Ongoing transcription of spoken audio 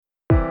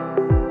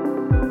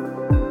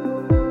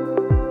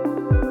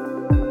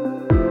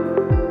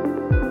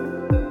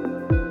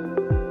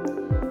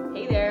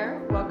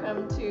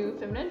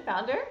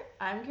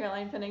I'm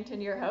Caroline Pennington,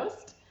 your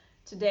host.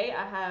 Today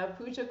I have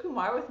Pooja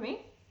Kumar with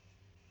me.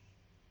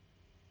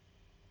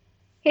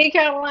 Hey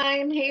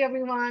Caroline, hey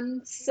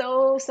everyone.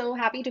 So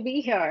happy to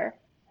be here.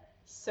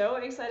 So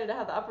excited to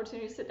have the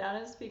opportunity to sit down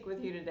and speak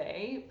with you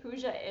today.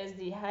 Pooja is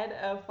the head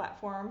of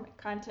platform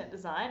content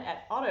design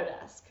at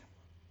Autodesk.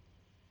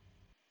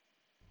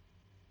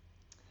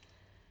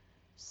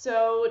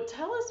 So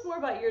tell us more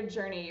about your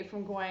journey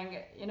from going,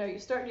 you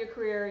start your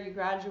career, you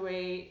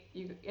graduate,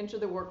 you enter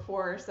the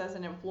workforce as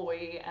an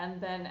employee, and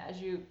then as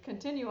you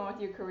continue on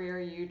with your career,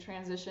 you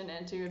transition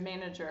into a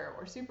manager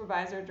or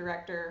supervisor,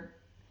 director.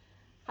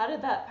 How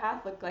did that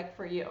path look like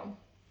for you?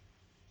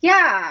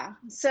 Yeah,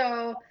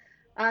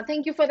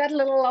 thank you for that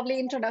little lovely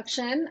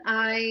introduction.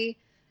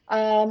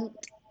 Um,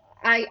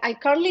 I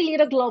currently lead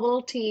a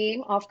global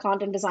team of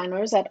content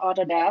designers at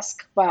Autodesk,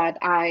 but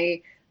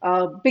I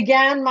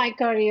began my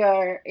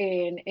career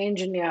in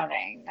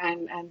engineering,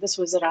 and this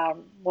was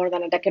around more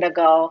than a decade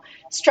ago,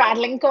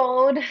 straddling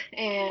code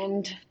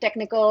and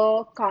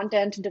technical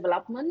content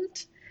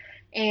development.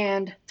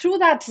 And through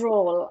that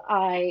role,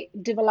 I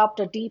developed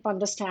a deep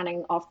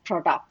understanding of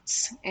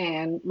products.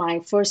 And my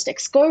first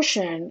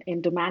excursion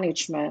into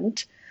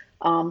management,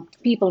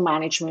 people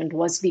management,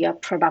 was via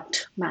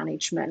product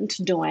management,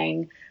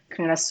 doing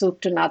kind of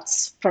soup to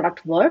nuts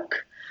product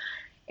work.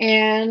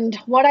 And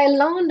what I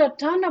learned a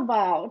ton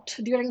about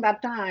during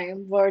that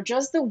time were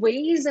just the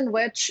ways in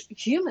which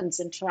humans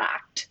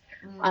interact.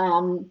 Mm.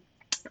 Um,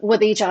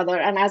 with each other.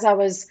 And as I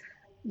was,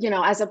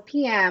 as a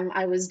PM,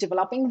 I was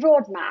developing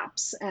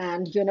roadmaps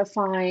and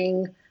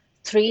unifying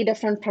three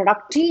different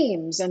product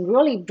teams and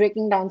really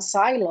breaking down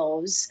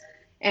silos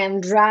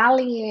and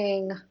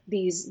rallying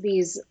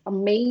these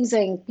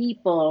amazing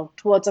people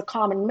towards a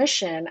common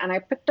mission. And I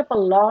picked up a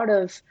lot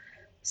of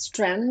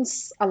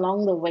strengths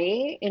along the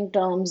way in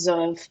terms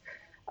of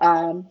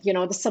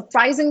the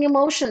surprising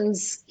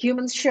emotions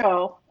humans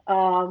show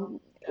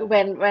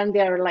when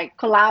they're like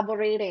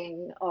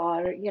collaborating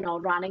or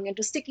running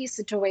into sticky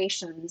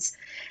situations.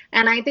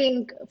 And I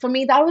think for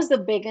me that was the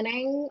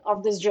beginning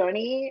of this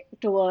journey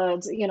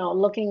towards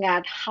looking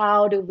at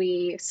how do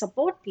we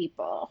support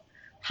people,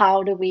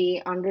 how do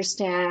we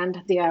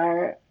understand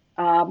their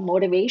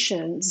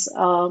motivations,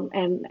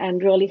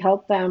 and really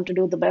help them to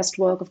do the best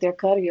work of their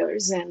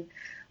careers. And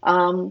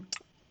um,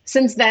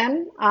 since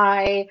then,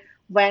 I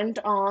went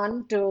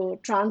on to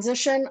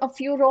transition a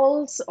few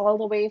roles all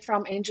the way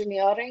from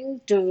engineering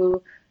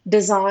to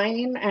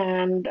design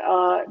and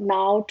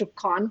now to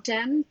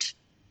content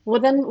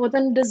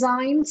within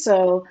design.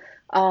 So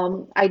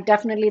I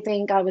definitely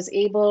think I was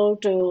able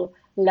to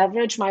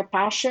leverage my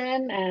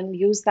passion and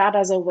use that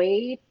as a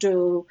way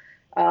to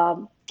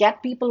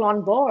get people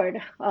on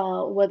board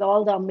with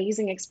all the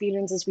amazing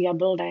experiences we are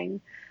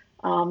building.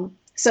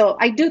 So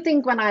I do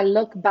think when I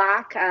look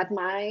back at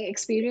my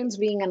experience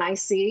being an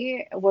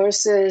IC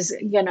versus,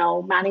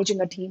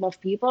 managing a team of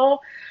people,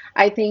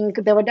 I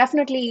think there were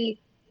definitely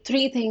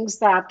three things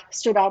that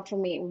stood out for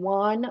me.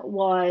 One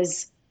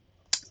was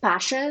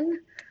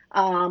passion,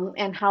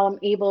 and how I'm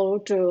able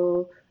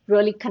to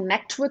really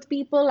connect with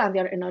people and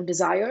their inner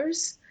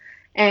desires.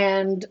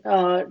 And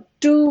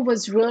two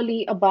was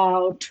really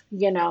about,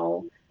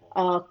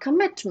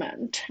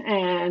 commitment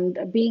and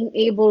being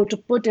able to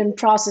put in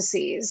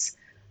processes,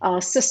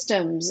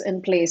 systems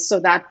in place so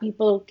that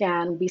people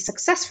can be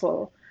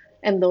successful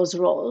in those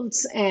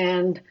roles.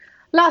 And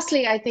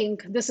lastly, I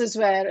think this is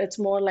where it's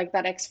more like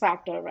that X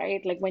factor,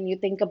 right? Like when you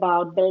think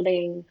about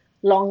building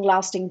long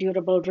lasting,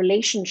 durable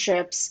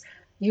relationships,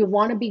 you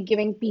want to be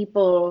giving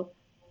people,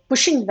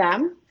 pushing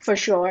them for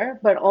sure,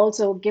 but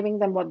also giving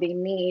them what they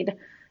need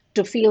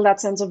to feel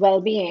that sense of well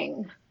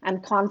being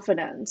and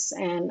confidence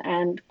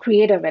and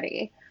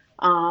creativity.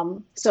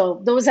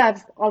 So those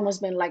have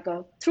almost been like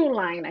a through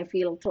line, I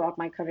feel, throughout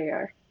my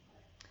career.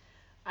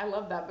 I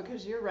love that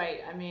because you're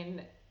right. I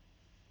mean,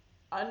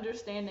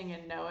 understanding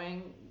and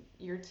knowing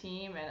your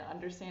team and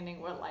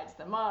understanding what lights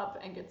them up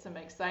and gets them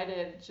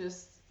excited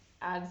just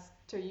adds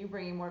to you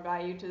bringing more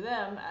value to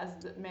them as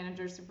the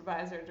manager,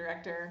 supervisor,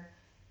 director,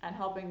 and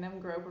helping them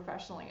grow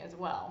professionally as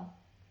well.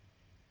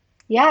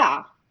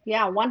 Yeah,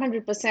 yeah,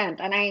 100%.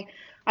 And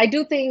I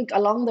do think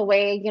along the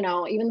way,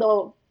 even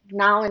though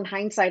now in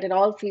hindsight it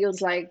all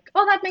feels like,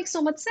 oh, that makes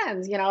so much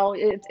sense,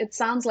 it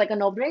sounds like a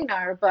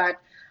no-brainer, but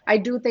I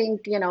do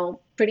think,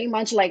 pretty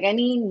much like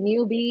any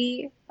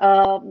newbie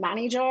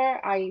manager,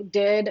 I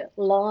did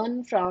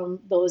learn from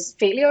those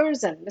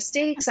failures and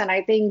mistakes. And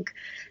I think,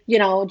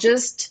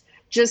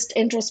 just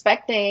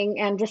introspecting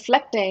and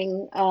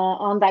reflecting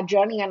on that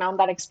journey and on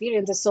that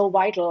experience is so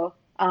vital.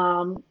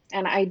 And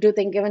I do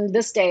think even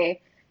this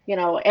day,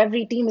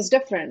 every team is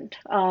different.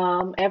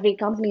 Every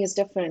company is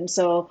different.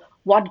 So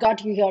what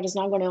got you here is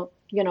not going to,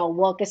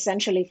 work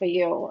essentially for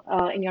you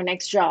in your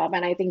next job.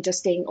 And I think just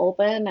staying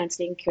open and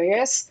staying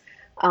curious,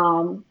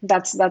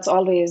 that's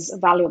always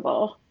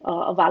valuable,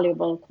 a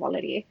valuable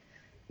quality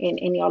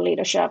in your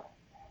leadership.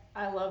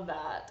 I love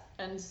that.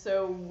 And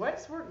so,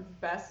 what's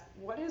worked best?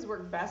 What has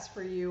worked best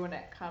for you when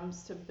it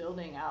comes to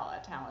building out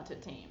a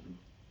talented team?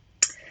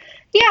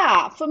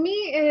 Yeah, for me,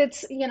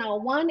 it's,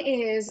 one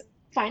is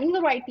finding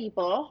the right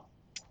people,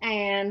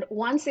 and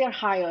once they're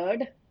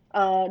hired,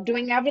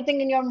 doing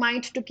everything in your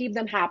mind to keep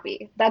them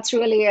happy. That's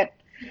really it.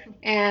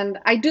 And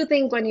I do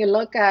think when you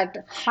look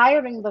at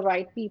hiring the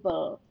right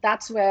people,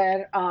 that's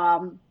where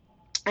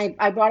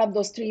I brought up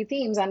those three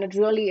themes, and it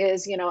really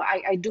is,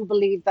 I do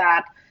believe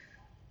that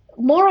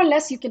more or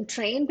less you can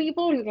train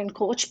people, you can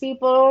coach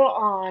people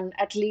on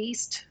at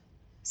least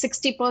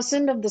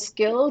 60% of the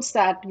skills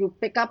that you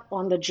pick up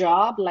on the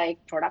job,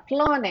 like product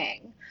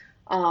learning,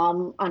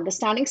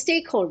 understanding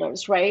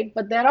stakeholders, right?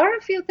 But there are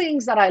a few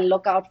things that I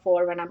look out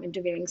for when I'm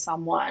interviewing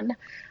someone,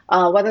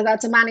 whether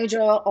that's a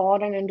manager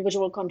or an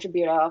individual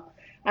contributor.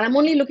 And I'm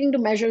only looking to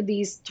measure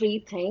these three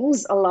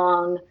things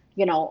along,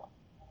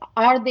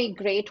 are they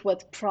great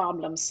with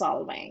problem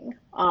solving?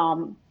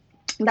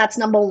 That's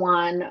number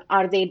one.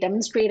 Are they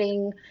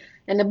demonstrating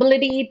an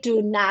ability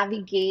to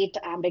navigate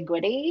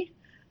ambiguity,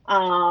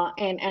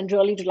 and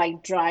really to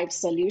like drive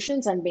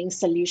solutions and being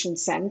solution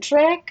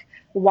centric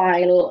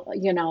while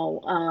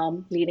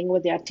leading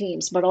with their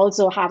teams, but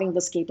also having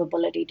this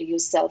capability to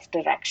use self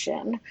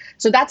direction.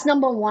 So that's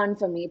number one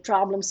for me,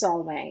 problem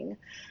solving.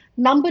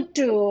 Number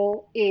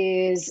two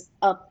is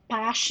a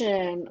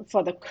passion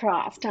for the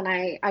craft. And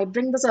I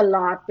bring this a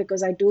lot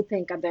because I do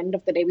think at the end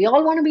of the day, we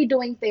all want to be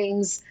doing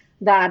things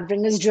that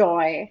bring us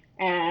joy.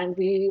 And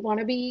we want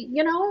to be,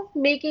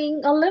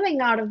 making a living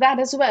out of that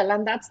as well.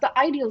 And that's the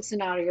ideal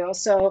scenario.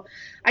 So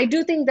I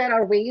do think there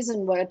are ways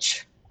in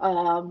which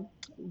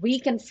we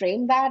can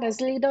frame that as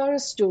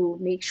leaders to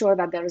make sure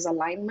that there is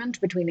alignment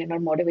between inner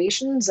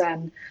motivations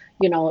and,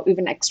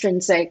 even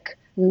extrinsic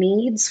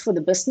needs for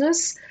the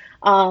business.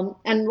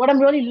 And what I'm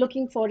really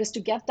looking for is to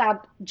get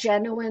that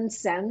genuine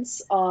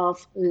sense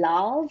of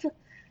love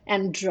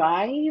and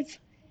drive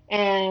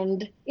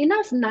and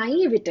enough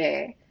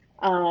naivete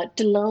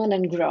to learn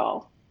and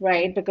grow,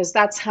 right? Because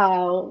that's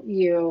how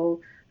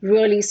you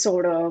really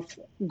sort of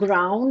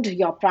ground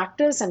your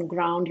practice and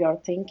ground your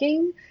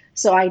thinking.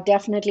 So I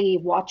definitely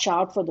watch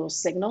out for those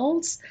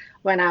signals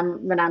when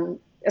I'm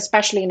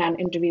especially in an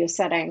interview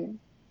setting.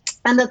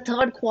 And the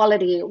third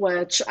quality,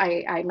 which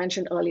I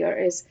mentioned earlier,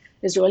 is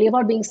really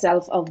about being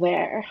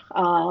self-aware.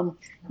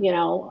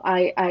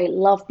 I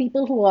love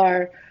people who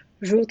are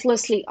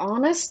ruthlessly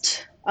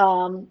honest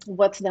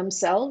with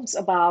themselves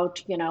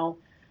about,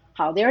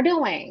 how they're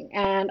doing,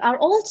 and are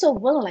also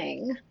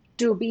willing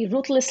to be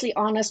ruthlessly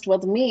honest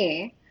with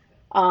me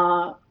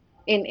uh,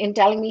 in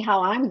telling me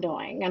how I'm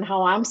doing and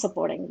how I'm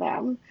supporting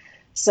them.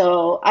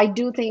 So I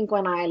do think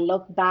when I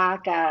look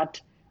back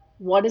at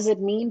what does it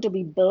mean to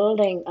be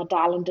building a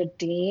talented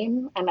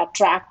team and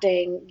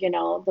attracting,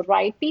 the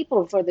right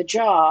people for the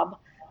job,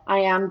 I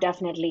am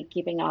definitely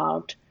keeping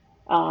out,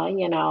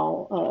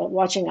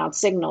 watching out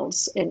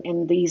signals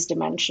in these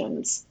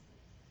dimensions.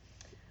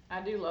 I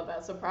do love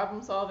that. So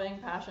problem solving,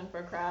 passion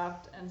for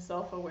craft, and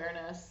self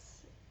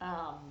awareness.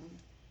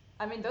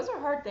 I mean, those are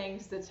hard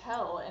things to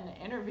tell in an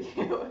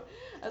interview,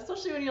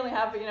 especially when you only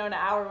have an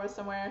hour with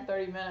somewhere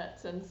 30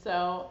 minutes. And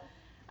so,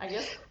 I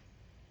guess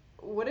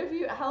what have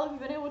you? How have you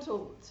been able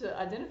to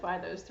identify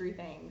those three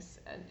things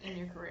in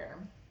your career?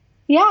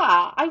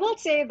 Yeah, I will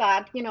say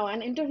that,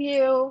 an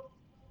interview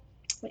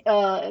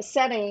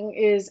setting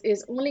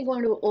is only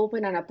going to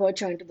open an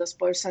aperture into this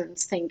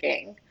person's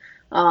thinking,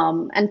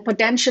 and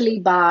potentially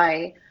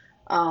by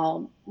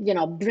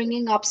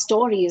bringing up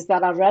stories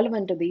that are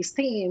relevant to these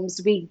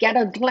themes, we get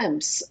a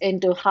glimpse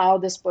into how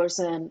this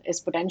person is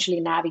potentially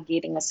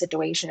navigating a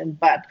situation.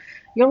 But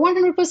you're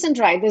 100%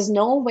 right. There's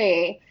no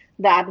way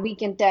that we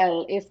can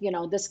tell if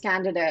this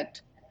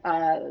candidate,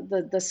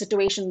 the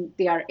situation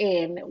they are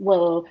in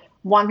will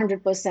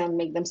 100%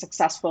 make them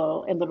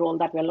successful in the role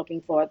that we're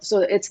looking for.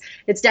 So it's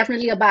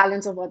definitely a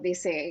balance of what they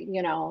say,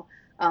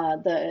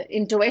 the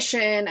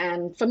intuition.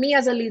 And for me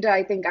as a leader,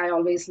 I think I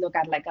always look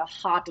at like a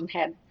heart and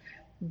head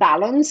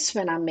balance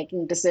when I'm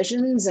making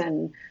decisions.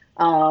 And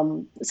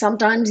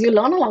sometimes you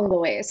learn along the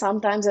way.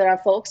 Sometimes there are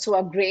folks who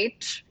are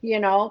great,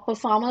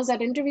 performers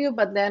at interview,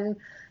 but then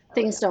Oh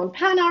things yeah. don't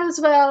pan out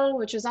as well,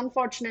 which is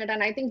unfortunate.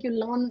 And I think you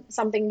learn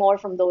something more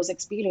from those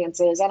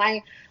experiences. And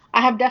I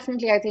have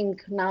definitely, I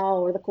think now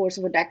over the course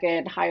of a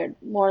decade, hired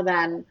more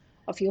than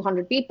a few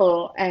hundred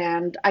people.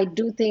 And I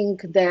do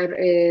think there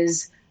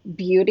is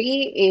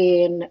beauty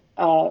in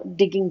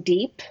digging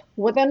deep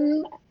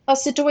within a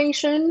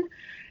situation.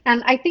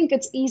 And I think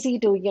it's easy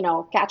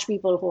to, catch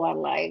people who are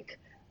like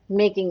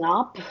making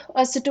up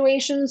a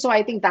situation. So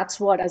I think that's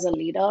what, as a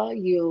leader,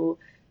 you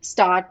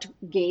start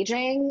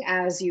gauging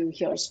as you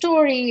hear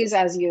stories,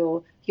 as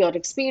you hear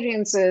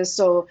experiences.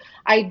 So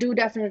I do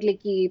definitely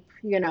keep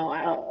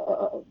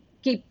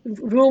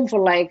room for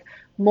like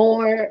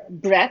more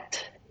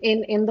breadth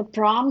in the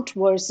prompt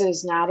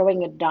versus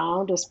narrowing it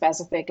down to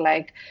specific,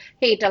 like,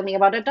 hey, tell me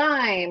about a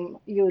time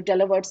you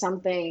delivered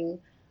something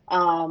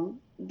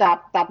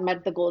that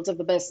met the goals of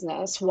the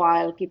business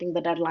while keeping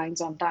the deadlines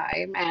on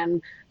time.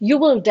 And you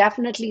will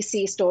definitely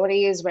see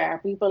stories where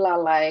people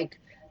are like,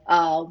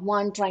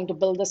 one, trying to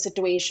build the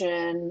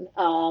situation,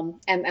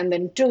 and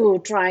then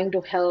two, trying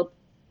to help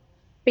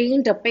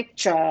paint a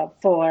picture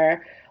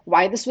for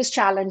why this was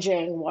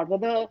challenging, what were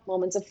the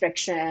moments of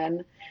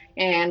friction.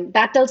 And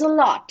that tells a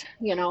lot,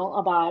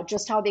 about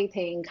just how they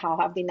think, how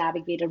have they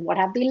navigated, what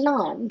have they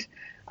learned.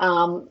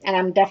 And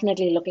I'm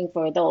definitely looking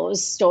for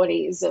those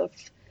stories of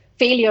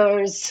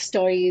failures,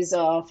 stories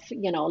of,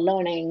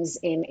 learnings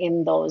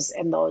in those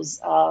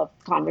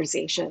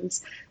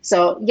conversations. So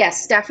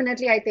yes,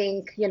 definitely, I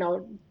think,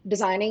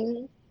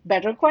 designing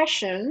better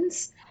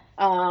questions,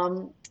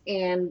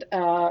 and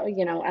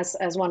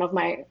as one of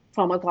my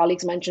former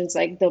colleagues mentions,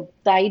 like the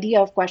idea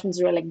of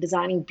questions are like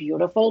designing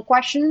beautiful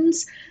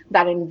questions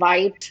that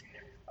invite,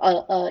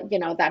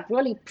 that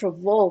really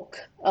provoke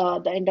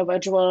the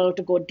individual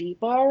to go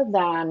deeper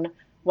than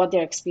what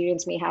their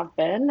experience may have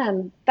been,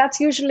 and that's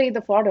usually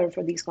the fodder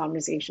for these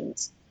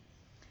conversations.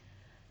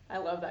 I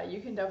love that. You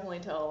can definitely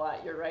tell a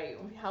lot. You're right.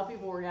 How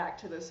people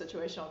react to those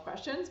situational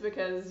questions,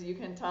 because you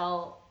can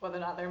tell whether or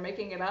not they're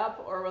making it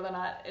up or whether or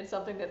not it's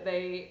something that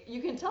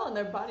you can tell in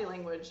their body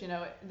language,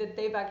 that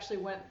they've actually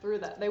went through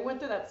that. They went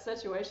through that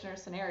situation or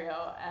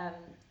scenario and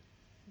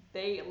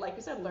they, like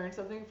you said, learned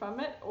something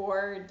from it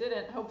or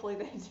didn't. Hopefully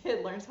they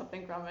did learn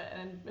something from it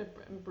and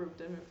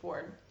improved and moved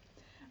forward.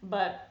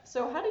 But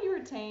so how do you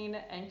retain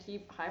and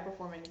keep high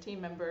performing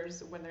team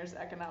members when there's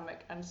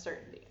economic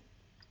uncertainty?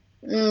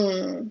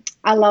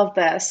 I love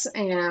this,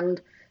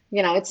 and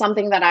it's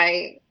something that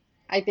I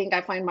think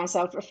I find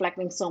myself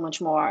reflecting so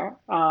much more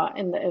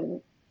in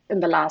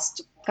the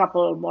last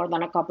couple more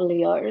than a couple of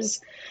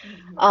years.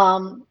 Mm-hmm.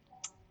 Um,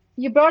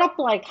 you brought up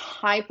like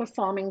high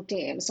performing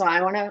teams, so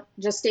I want to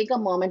just take a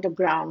moment to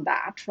ground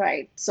that,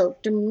 right? So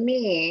to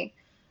me,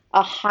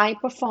 a high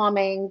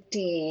performing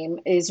team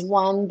is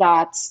one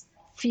that's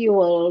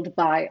fueled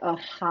by a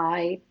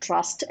high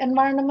trust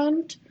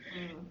environment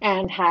Mm.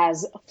 and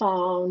has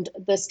found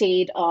the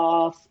state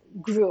of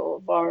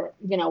groove, or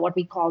what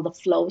we call the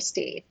flow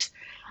state.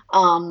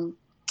 um,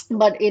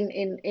 but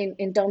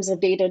in terms of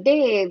day to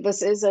day,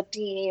 this is a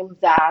team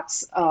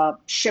that's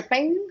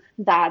shipping,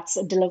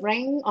 that's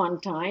delivering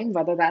on time,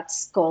 whether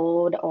that's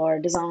code or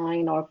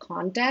design or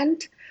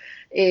content,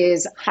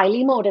 is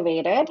highly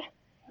motivated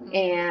Mm.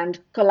 and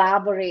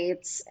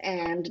collaborates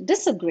and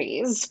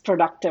disagrees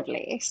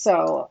productively.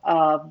 So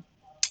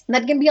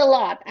that can be a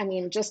lot. I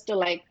mean, just to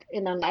like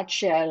in a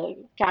nutshell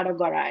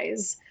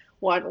categorize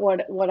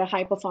what a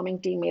high performing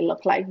team may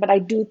look like. But I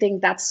do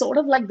think that's sort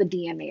of like the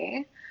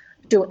DNA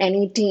to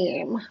any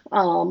team,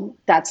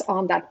 that's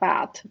on that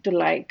path to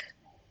like,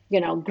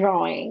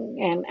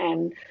 growing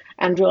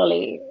and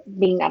really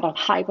being at a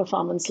high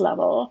performance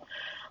level.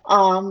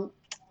 Um,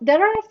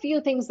 there are a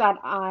few things that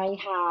I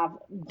have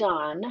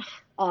done,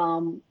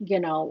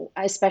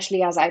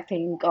 especially as I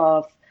think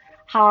of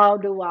how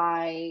do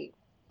I,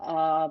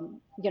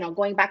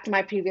 going back to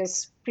my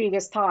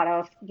previous thought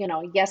of,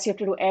 yes, you have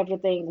to do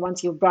everything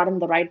once you've brought in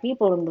the right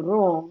people in the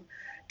room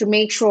to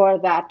make sure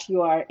that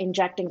you are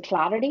injecting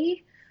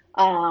clarity,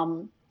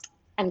 um,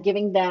 and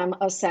giving them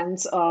a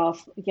sense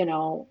of,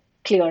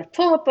 clear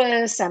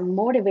purpose and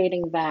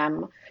motivating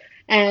them.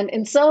 And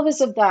in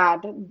service of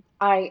that,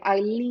 I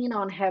lean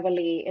on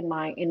heavily in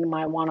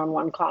my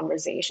one-on-one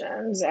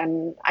conversations.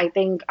 And I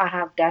think I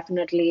have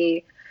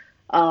definitely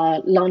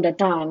learned a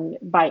ton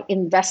by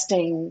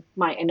investing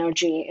my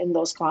energy in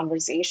those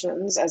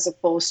conversations as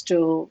opposed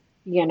to,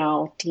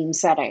 team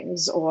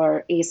settings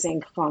or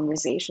async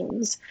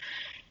conversations.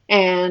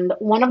 And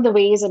one of the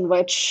ways in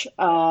which,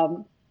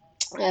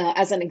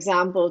 as an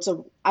example,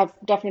 so I've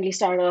definitely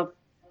started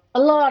a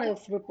lot of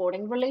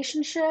reporting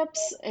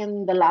relationships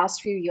in the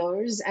last few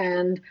years.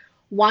 And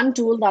one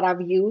tool that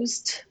I've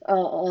used,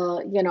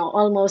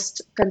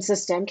 almost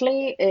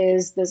consistently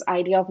is this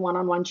idea of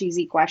one-on-one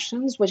cheesy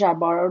questions, which I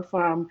borrowed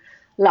from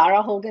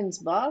Lara Hogan's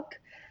book.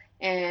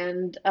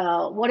 And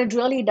what it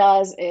really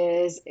does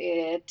is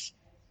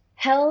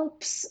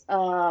helps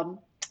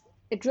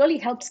it really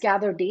helps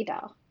gather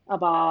data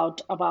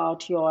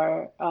about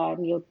your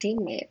new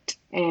teammate.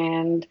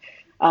 And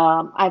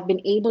I've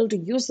been able to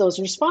use those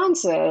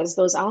responses,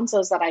 those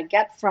answers that I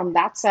get from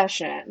that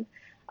session,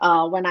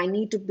 when I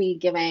need to be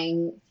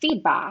giving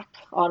feedback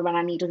or when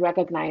I need to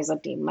recognize a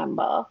team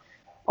member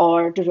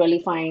or to really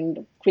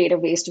find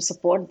creative ways to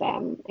support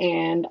them.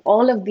 And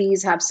all of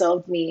these have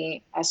served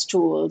me as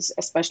tools,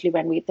 especially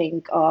when we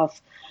think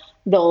of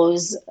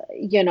those,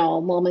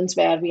 moments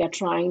where we are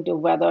trying to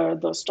weather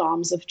those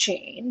storms of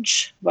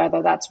change,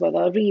 whether that's with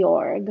a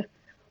reorg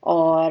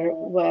or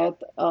with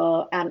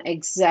an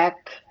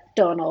exec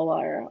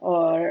turnover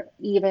or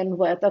even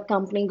with a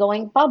company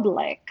going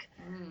public.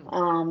 Mm.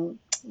 Um,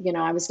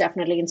 I was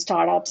definitely in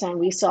startups and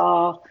we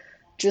saw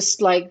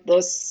just like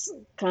this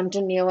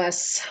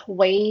continuous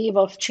wave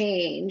of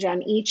change.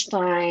 And each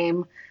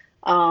time,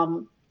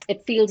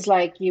 it feels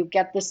like you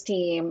get this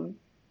team,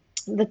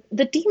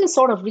 the team is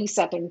sort of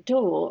resetting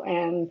too.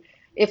 And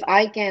if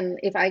I can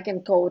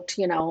quote,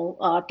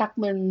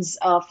 Tuckman's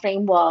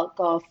framework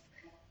of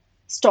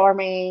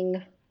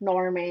storming,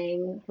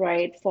 norming,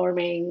 right,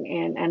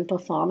 forming and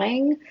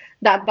performing,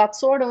 that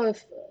sort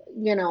of,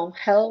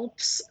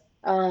 helps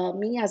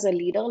me as a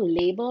leader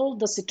label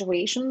the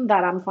situation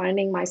that I'm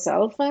finding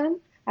myself in,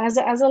 as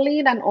a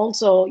lead, and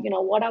also,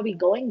 what are we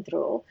going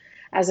through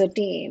as a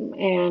team?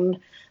 And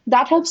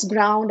that helps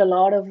ground a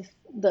lot of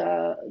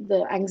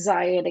the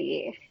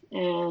anxiety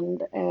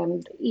and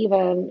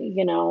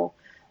even,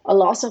 a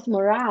loss of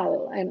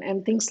morale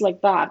and things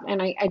like that.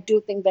 And I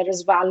do think there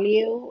is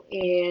value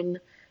in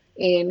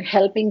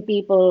helping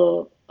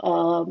people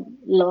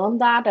learn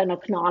that and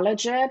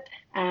acknowledge it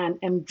and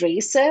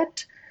embrace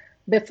it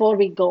before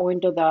we go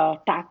into the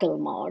tackle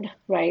mode,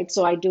 right?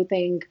 So I do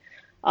think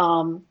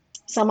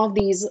some of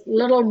these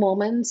little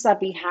moments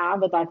that we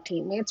have with our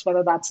teammates,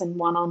 whether that's in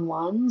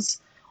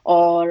one-on-ones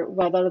or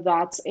whether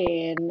that's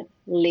in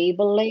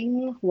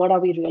labeling what are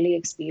we really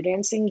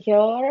experiencing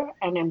here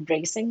and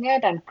embracing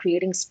it and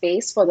creating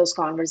space for those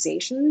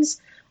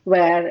conversations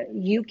where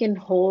you can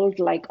hold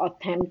like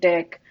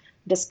authentic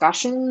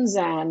discussions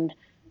and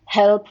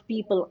help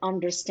people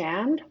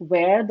understand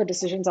where the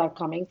decisions are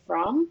coming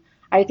from.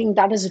 I think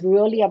that is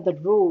really at the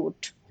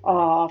root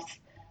of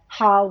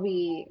how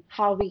we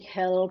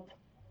help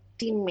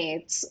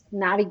teammates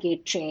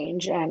navigate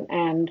change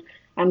and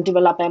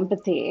develop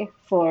empathy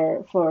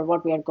for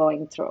what we are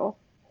going through.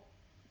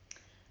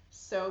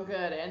 So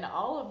good. And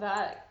all of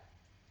that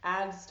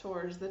adds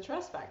towards the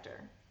trust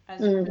factor,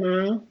 as you've been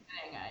Hmm.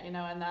 saying,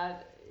 and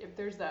that if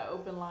there's that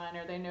open line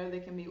or they know they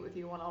can meet with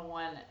you one on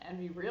one and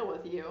be real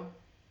with you,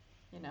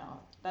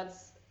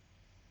 that's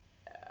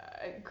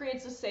it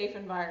creates a safe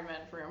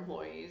environment for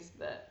employees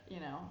that,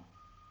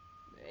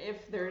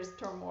 if there's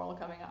turmoil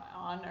coming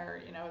on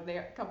or,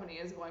 the company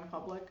is going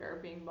public or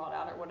being bought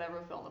out or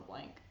whatever, fill in the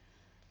blank.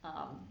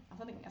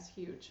 I think that's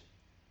huge.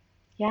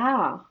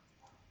 Yeah.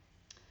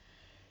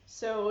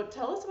 So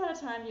tell us about a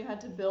time you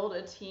had to build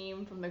a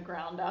team from the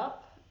ground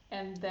up,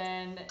 and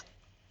then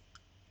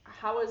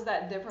how is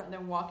that different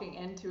than walking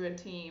into a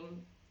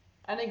team,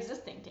 an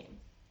existing team?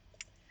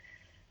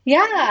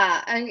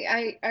 Yeah,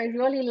 I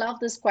really love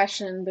this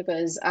question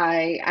because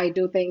I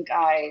do think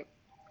I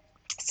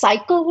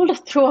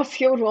cycled through a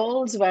few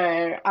roles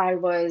where I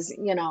was,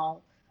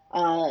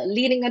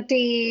 leading a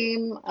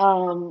team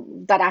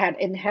that I had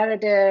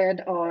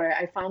inherited, or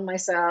I found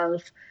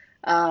myself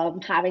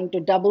having to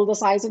double the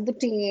size of the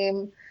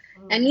team.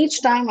 And Mm.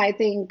 each time I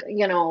think,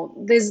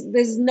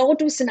 there's no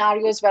two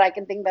scenarios where I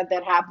can think that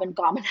there have been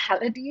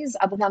commonalities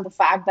other than the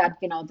fact that,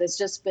 there's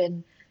just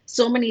been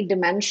so many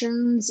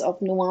dimensions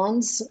of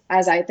nuance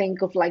as I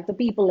think of like the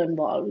people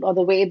involved or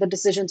the way the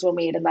decisions were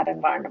made in that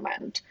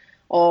environment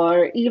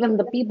or even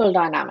the people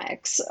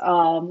dynamics.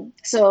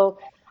 So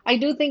I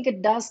do think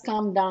it does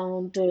come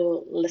down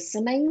to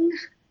listening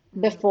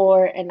Mm.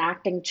 before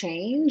enacting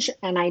change.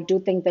 And I do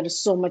think there is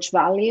so much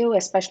value,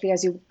 especially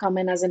as you come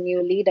in as a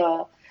new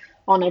leader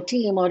on a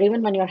team, or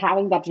even when you're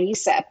having that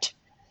reset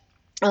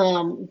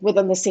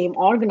within the same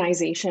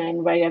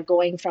organization where you're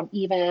going from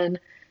even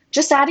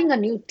just adding a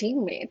new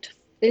teammate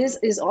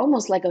is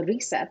almost like a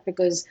reset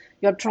because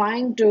you're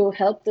trying to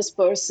help this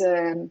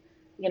person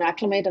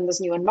acclimate in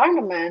this new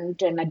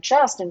environment and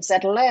adjust and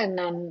settle in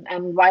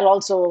and while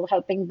also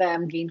helping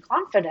them gain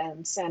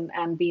confidence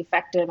and be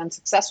effective and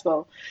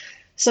successful.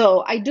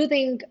 So I do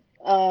think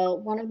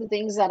one of the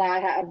things that I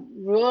have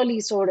really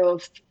sort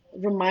of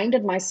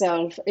reminded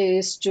myself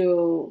is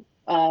to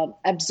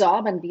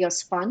absorb and be a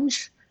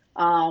sponge.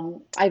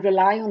 I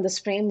rely on this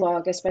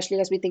framework, especially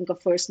as we think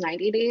of first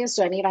 90 days.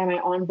 So anytime I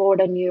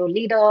onboard a new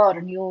leader or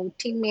a new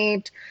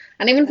teammate,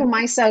 and even for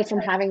myself from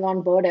having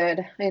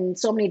onboarded in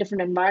so many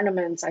different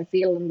environments, I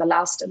feel in the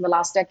last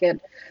decade,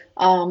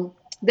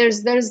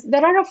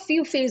 there are a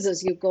few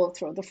phases you go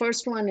through. The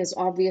first one is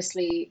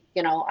obviously,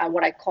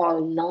 what I call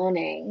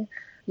learning.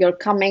 You're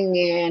coming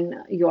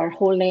in, you're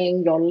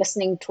holding your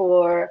listening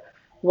tour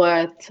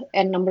with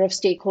a number of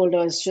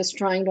stakeholders, just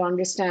trying to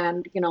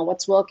understand,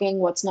 what's working,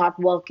 what's not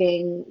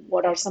working,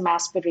 what are some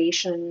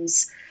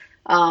aspirations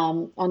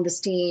on this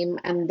team,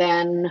 and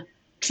then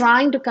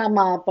trying to come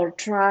up or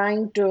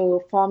trying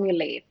to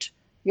formulate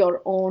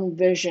your own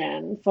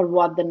vision for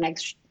what the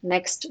next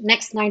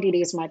 90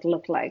 days might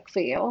look like for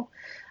you.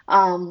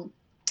 Um,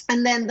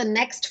 and then the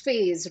next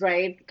phase,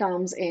 right,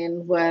 comes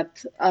in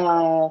with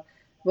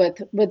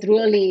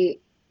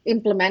really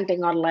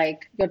implementing or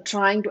like you're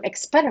trying to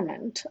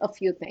experiment a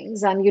few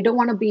things, and you don't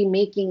want to be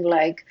making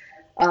like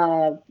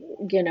uh,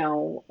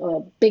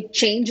 big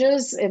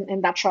changes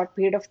in that short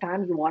period of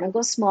time. You want to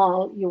go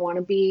small. You want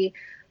to be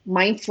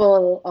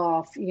mindful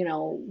of,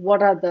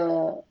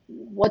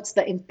 what's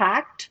the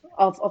impact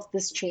of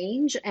this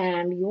change,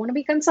 and you want to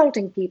be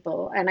consulting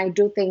people. And I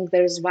do think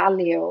there's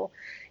value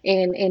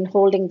in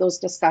holding those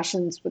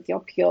discussions with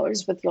your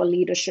peers, with your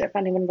leadership,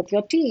 and even with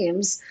your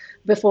teams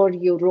before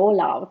you roll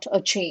out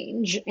a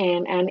change.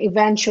 And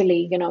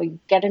eventually, you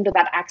get into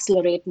that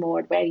accelerate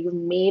mode where you've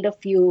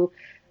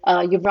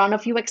run a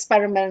few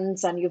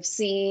experiments and you've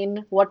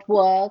seen what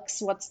works,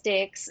 what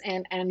sticks,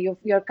 and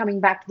you're coming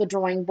back to the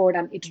drawing board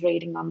and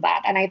iterating on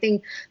that. And I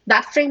think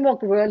that framework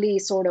really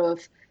sort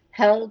of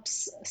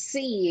helps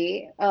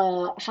see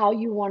how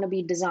you want to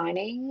be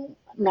designing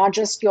not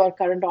just your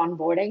current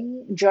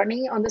onboarding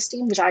journey on this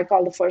team, which I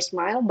call the first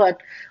mile,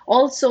 but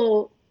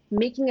also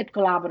making it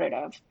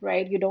collaborative,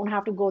 right? You don't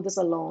have to go this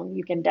alone.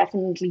 You can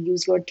definitely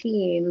use your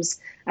teams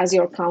as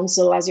your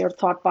counsel, as your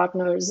thought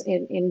partners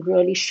in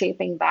really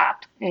shaping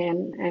that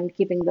and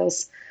keeping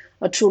this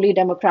a truly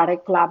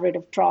democratic,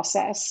 collaborative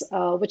process,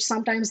 which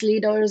sometimes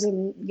leaders,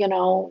 and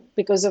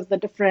because of the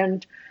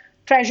different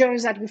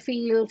pressures that you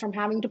feel from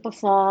having to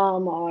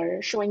perform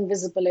or showing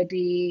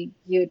visibility,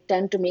 you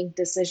tend to make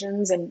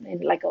decisions in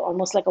like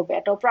almost like a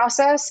veto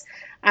process.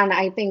 And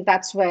I think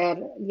that's where,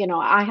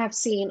 I have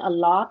seen a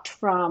lot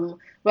from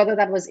whether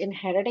that was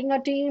inheriting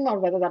a team or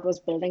whether that was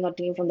building a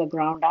team from the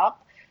ground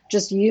up,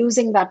 just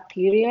using that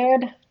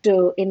period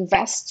to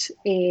invest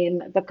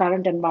in the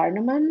current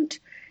environment.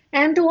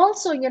 And to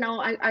also,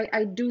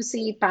 I do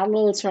see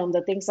parallels from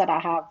the things that I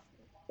have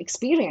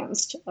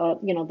experienced,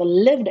 the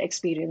lived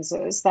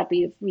experiences that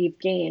we've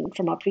gained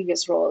from our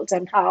previous roles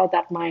and how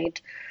that might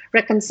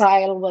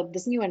reconcile with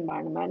this new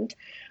environment.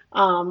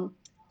 Um,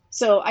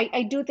 so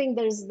I do think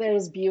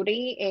there's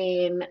beauty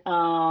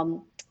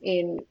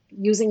in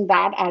using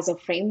that as a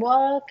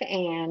framework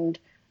and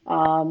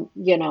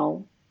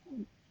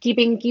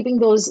keeping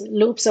those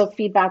loops of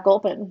feedback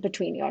open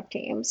between your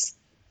teams.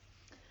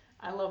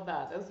 I love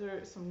that. Those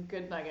are some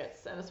good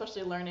nuggets, and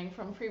especially learning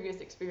from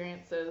previous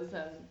experiences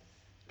and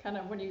kind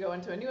of when you go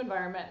into a new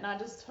environment, not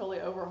just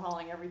totally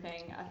overhauling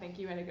everything. I think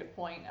you made a good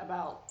point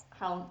about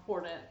how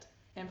important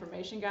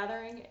information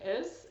gathering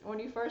is when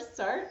you first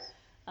start,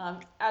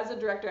 as a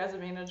director, as a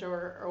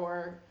manager,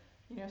 or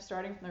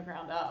starting from the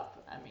ground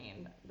up. I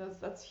mean,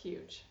 that's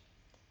huge.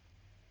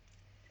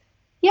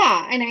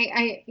 Yeah, and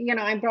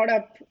I brought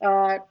up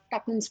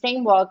Tuckman's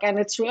framework, and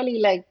it's really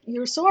like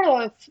you're sort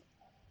of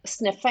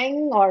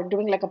sniffing or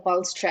doing like a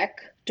pulse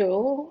check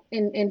too,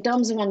 in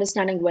terms of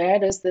understanding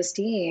where is this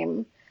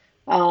team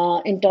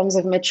in terms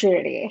of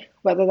maturity,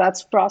 whether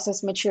that's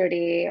process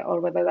maturity or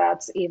whether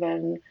that's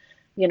even,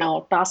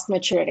 task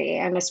maturity,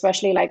 and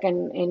especially like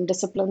in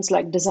disciplines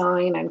like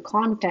design and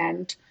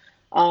content.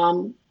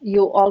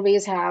 You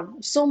always have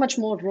so much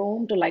more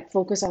room to like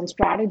focus on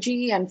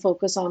strategy and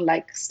focus on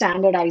like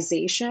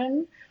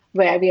standardization,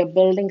 where we are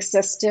building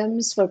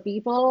systems for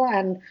people.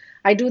 And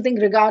I do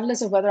think,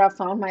 regardless of whether I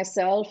found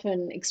myself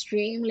in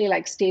extremely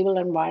like stable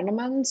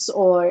environments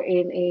or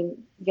in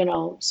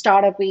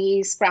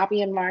startup-y,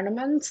 scrappy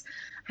environments,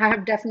 I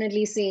have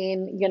definitely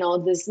seen,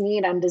 this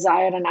need and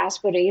desire and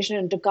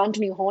aspiration to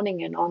continue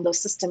honing in on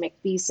those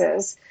systemic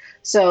pieces.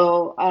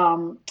 So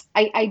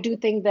I do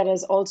think there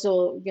is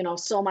also,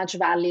 so much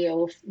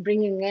value of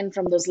bringing in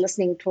from those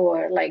listening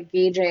tour, like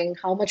gauging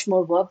how much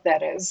more work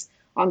there is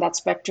on that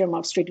spectrum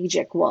of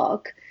strategic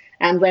work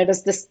and where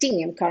does this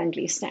team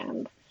currently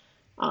stand.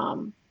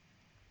 Um,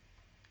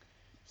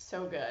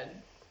 So good.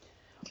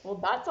 Well,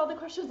 that's all the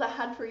questions I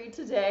had for you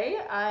today.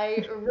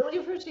 I really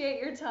appreciate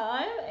your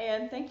time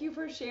and thank you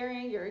for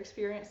sharing your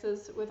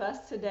experiences with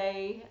us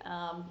today.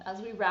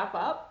 As we wrap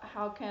up,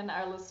 how can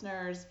our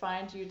listeners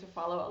find you to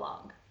follow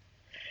along?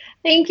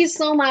 Thank you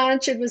so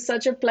much. It was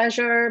such a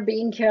pleasure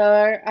being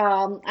here.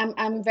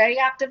 I'm very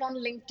active on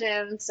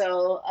LinkedIn,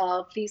 so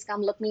please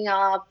come look me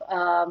up.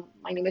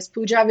 My name is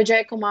Pooja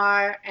Vijay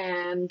Kumar,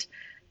 and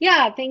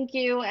yeah, thank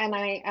you. And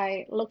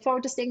I look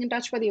forward to staying in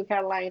touch with you,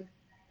 Caroline.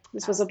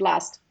 This was a Ab-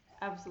 blast.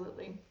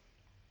 Absolutely.